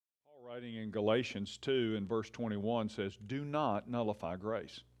writing in Galatians 2 in verse 21 says, "Do not nullify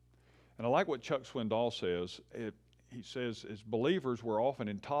grace." And I like what Chuck Swindoll says. He says, as believers, we're often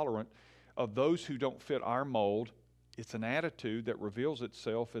intolerant of those who don't fit our mold. It's an attitude that reveals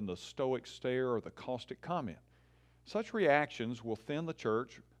itself in the stoic stare or the caustic comment. Such reactions will thin the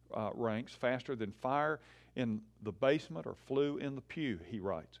church ranks faster than fire in the basement or flu in the pew, he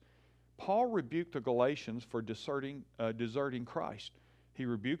writes. Paul rebuked the Galatians for deserting Christ. He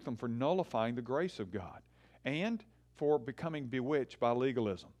rebuked them for nullifying the grace of God and for becoming bewitched by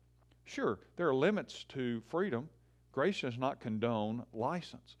legalism. Sure, there are limits to freedom. Grace does not condone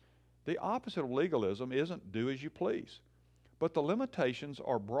license. The opposite of legalism isn't do as you please. But the limitations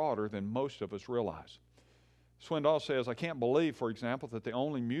are broader than most of us realize. Swindoll says, I can't believe, for example, that the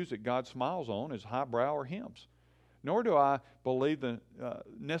only music God smiles on is highbrow or hymns. Nor do I believe the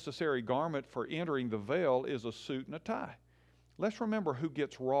necessary garment for entering the veil is a suit and a tie. Let's remember who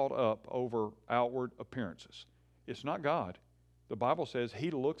gets wrought up over outward appearances. It's not God. The Bible says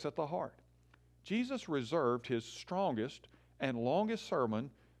He looks at the heart. Jesus reserved His strongest and longest sermon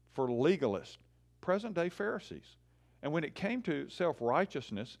for legalists, present-day Pharisees. And when it came to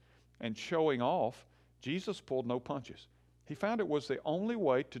self-righteousness and showing off, Jesus pulled no punches. He found it was the only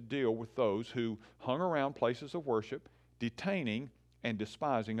way to deal with those who hung around places of worship, detaining and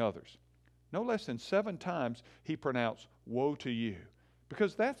despising others. No less than 7 times He pronounced, "Woe to you,"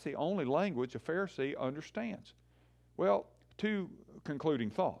 because that's the only language a Pharisee understands. Well, 2 concluding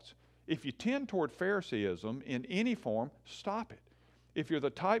thoughts. If you tend toward Phariseeism in any form, stop it. If you're the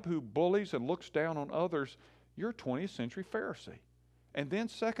type who bullies and looks down on others, you're a 20th century Pharisee. And then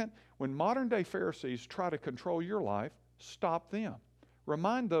second, when modern day Pharisees try to control your life, stop them.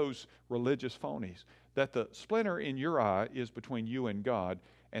 Remind those religious phonies that the splinter in your eye is between you and God,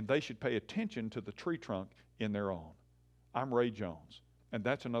 and they should pay attention to the tree trunk in their own. I'm Ray Jones, and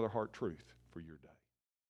that's another Heart Truth for your day.